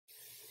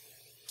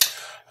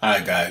Hi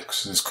guys,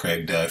 this is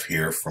Craig Dove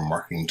here from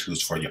Marketing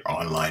Tools for Your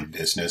Online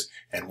Business,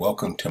 and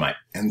welcome to my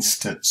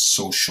Instant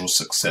Social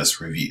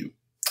Success Review.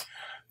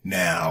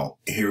 Now,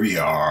 here we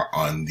are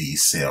on the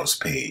sales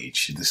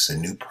page. This is a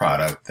new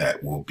product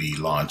that will be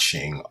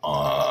launching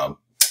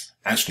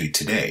actually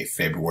today,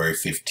 February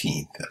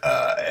 15th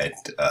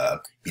at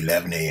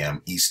 11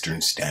 a.m.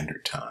 Eastern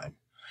Standard Time.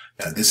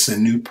 Now, this is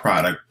a new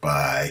product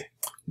by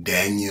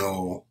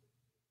Daniel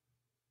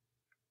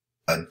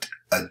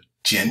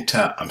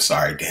I'm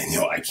sorry,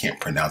 Daniel, I can't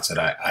pronounce it.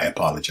 I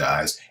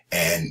apologize.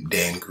 And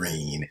Dan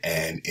Green.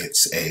 And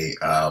it's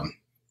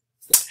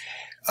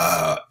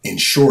in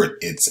short,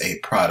 it's a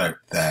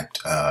product that,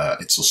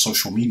 it's a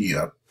social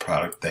media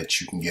product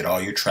that you can get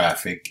all your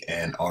traffic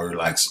and all your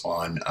likes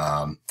on,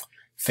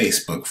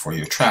 Facebook for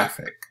your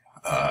traffic.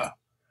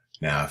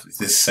 Now, if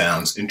this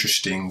sounds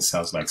interesting,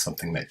 sounds like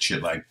something that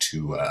you'd like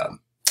to,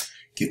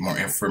 get more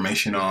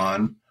information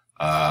on,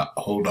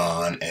 hold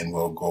on and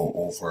we'll go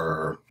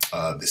over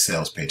the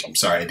sales page. I'm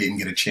sorry, I didn't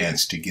get a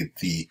chance to get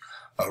the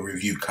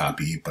review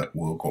copy, but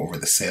we'll go over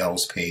the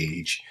sales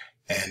page.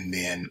 And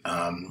then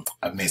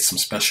I've made some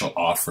special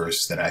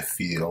offers that I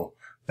feel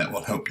that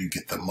will help you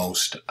get the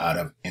most out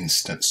of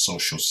Instant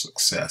Social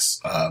Success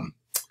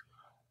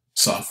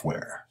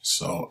software.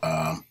 So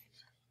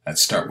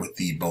let's start with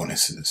the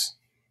bonuses.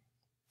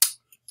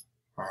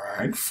 All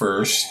right,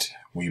 first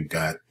we've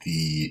got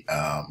the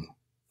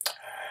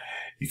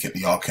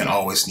y'all can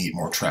always need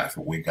more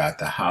traffic. We got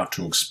the how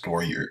to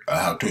explode your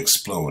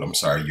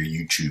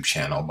YouTube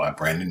channel by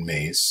Brandon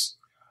Mace.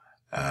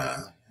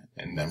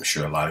 And I'm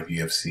sure a lot of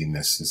you have seen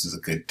this. This is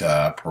a good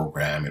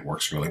program. It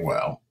works really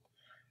well.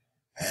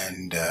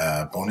 And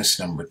bonus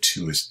number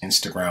 2 is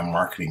Instagram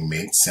marketing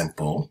made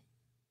simple.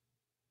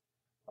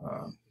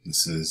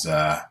 This is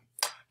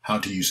how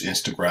to use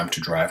Instagram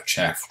to drive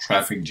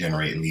traffic,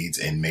 generate leads,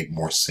 and make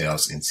more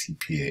sales in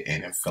CPA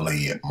and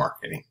affiliate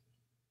marketing.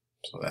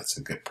 So that's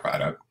a good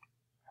product.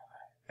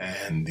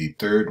 And the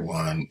third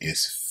one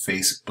is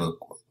Facebook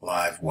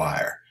Live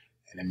Wire,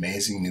 an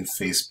amazing new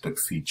Facebook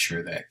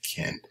feature that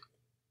can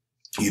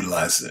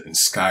utilize it and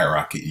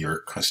skyrocket your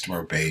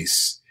customer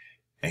base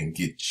and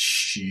get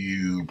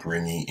you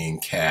bringing in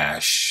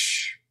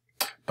cash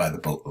by the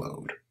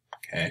boatload.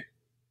 Okay.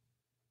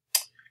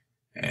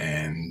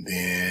 And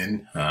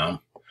then,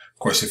 of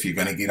course, if you're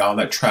going to get all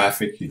that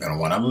traffic, you're going to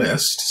want a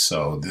list.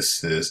 So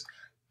this is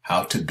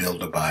How to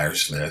Build a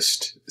Buyer's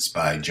List. It's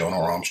by Jonah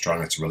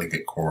Armstrong. It's a really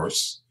good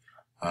course.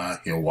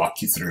 He'll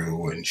walk you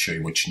through and show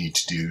you what you need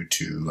to do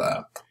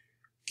to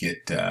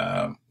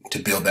to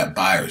build that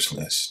buyer's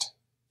list.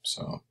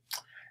 So,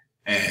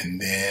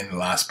 and then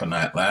last but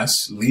not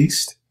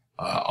least,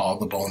 all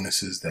the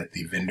bonuses that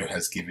the vendor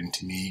has given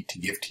to me to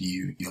give to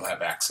you, you'll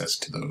have access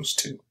to those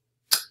too.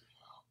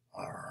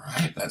 All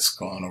right, let's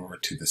go on over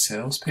to the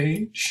sales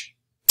page.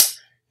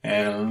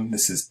 And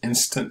this is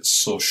Instant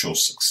Social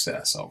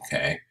Success,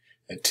 okay?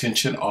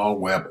 Attention all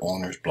web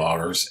owners,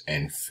 bloggers,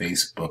 and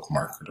Facebook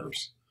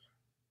marketers.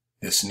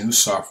 This new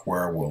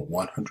software will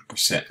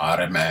 100%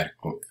 automate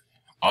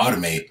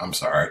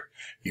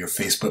your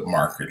Facebook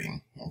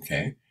marketing,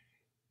 okay?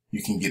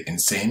 You can get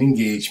insane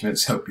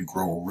engagements, help you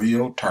grow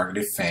real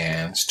targeted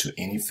fans to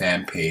any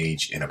fan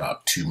page in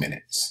about 2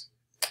 minutes.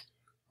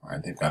 All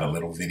right, they've got a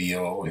little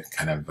video, it's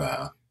kind of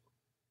a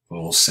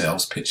little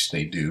sales pitch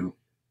they do.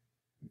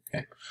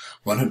 Okay,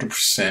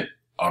 100%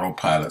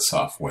 autopilot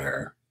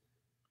software,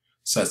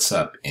 sets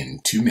up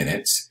in 2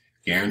 minutes,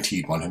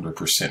 guaranteed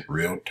 100%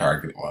 real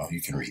target. Well,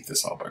 you can read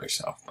this all by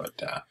yourself,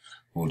 but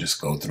we'll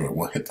just go through it.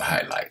 We'll hit the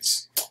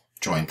highlights.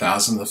 Join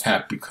thousands of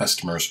happy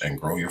customers and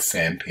grow your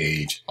fan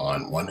page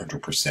on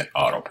 100%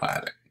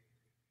 autopilot.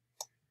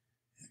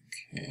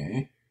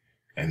 Okay,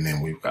 and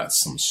then we've got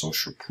some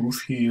social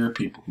proof here,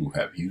 people who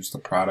have used the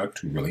product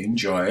who really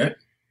enjoy it.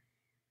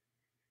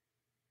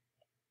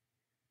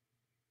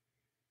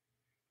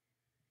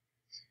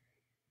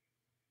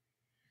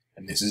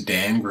 And this is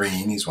Dan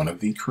Green. He's one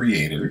of the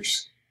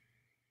creators.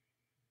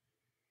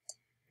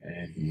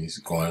 And he's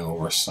going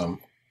over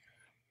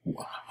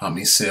how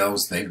many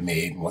sales they've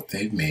made, what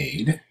they've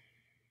made.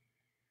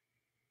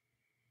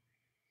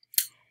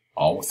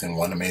 All within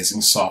one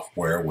amazing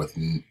software with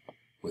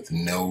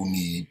no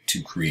need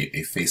to create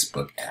a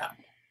Facebook app.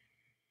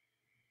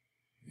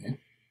 Okay.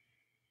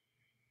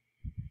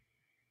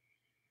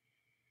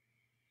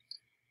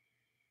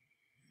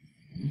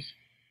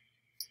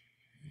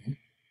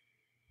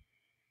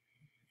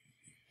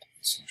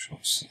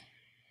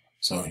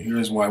 So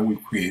here's why we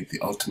create the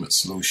ultimate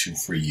solution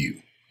for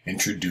you.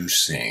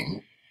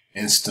 Introducing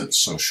Instant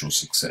Social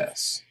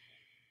Success.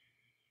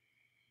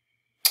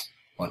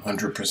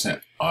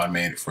 100%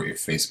 automated for your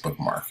Facebook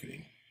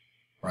marketing.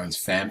 Runs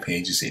fan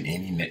pages in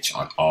any niche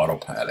on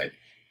autopilot.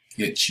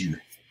 Get you,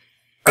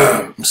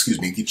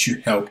 get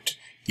you helped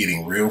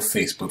getting real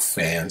Facebook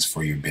fans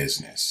for your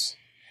business.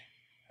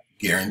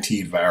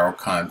 Guaranteed viral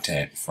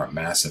content for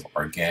massive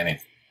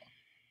organic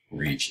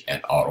reach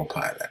and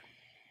autopilot.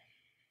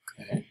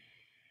 Okay.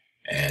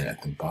 And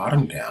at the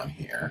bottom down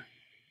here,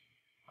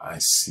 I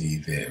see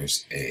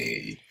there's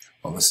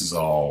well, this is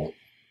all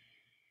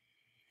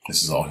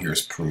This is all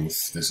here's proof.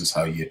 This is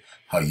how you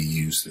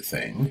use the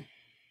thing.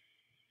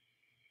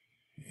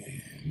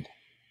 And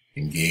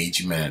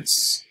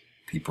engagements,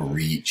 people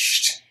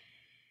reached.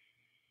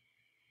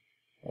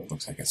 It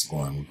looks like it's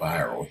going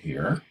viral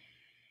here.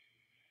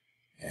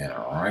 And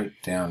right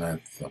down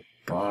at the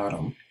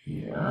bottom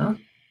here,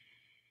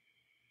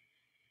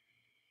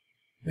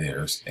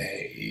 there's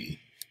a,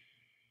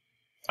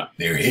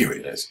 here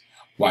it is.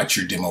 Watch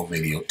your demo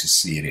video to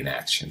see it in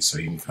action. So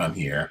you can come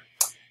here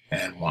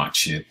and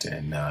watch it,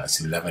 and it's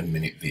an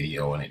 11-minute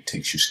video, and it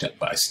takes you step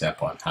by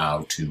step on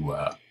how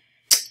to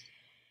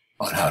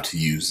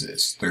use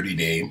this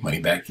 30-day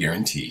money-back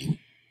guarantee.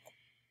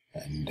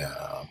 And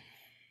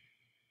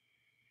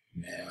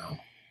now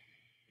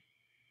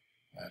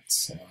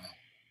that's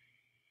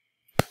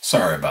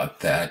sorry about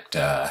that.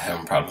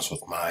 Having problems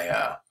with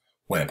my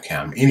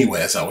webcam.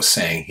 Anyway, as I was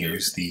saying,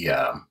 here's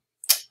the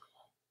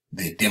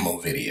demo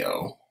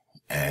video,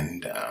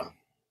 and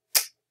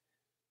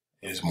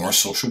there's more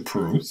social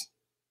proof.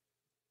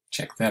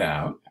 Check that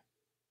out.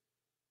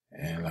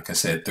 And like I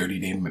said,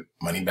 30-day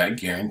money-back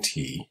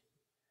guarantee.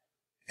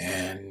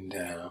 And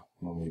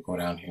when we go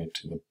down here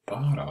to the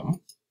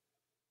bottom,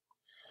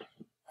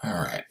 all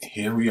right,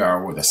 here we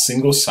are with a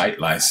single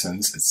site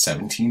license at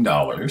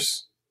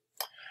 $17,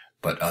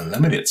 but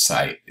unlimited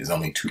site is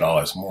only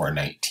 $2 more,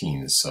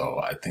 $19. So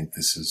I think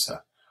this is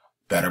a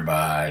better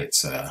buy.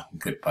 It's a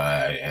good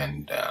buy,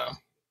 and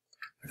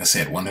like I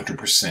said,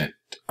 100%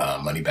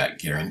 money-back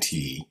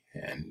guarantee,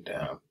 and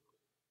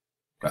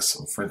got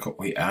some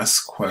frequently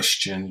asked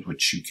questions,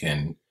 which you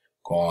can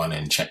go on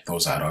and check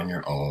those out on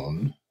your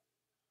own.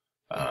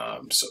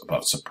 So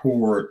about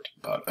support,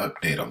 about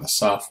update on the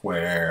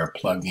software,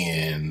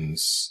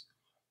 plugins,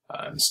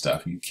 and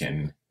stuff. You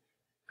can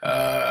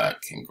go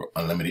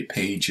unlimited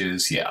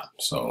pages, yeah.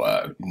 So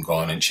you can go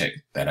on and check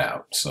that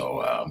out.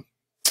 So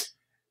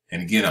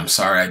and again, I'm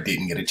sorry I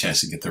didn't get a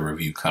chance to get the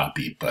review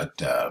copy,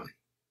 but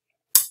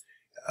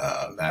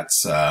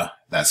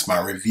that's my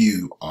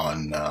review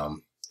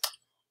on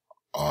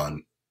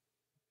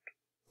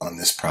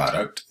this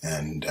product,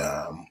 and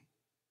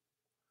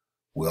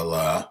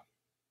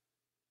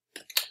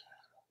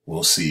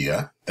we'll see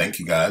ya. Thank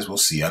you guys. We'll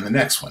see you on the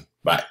next one.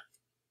 Bye.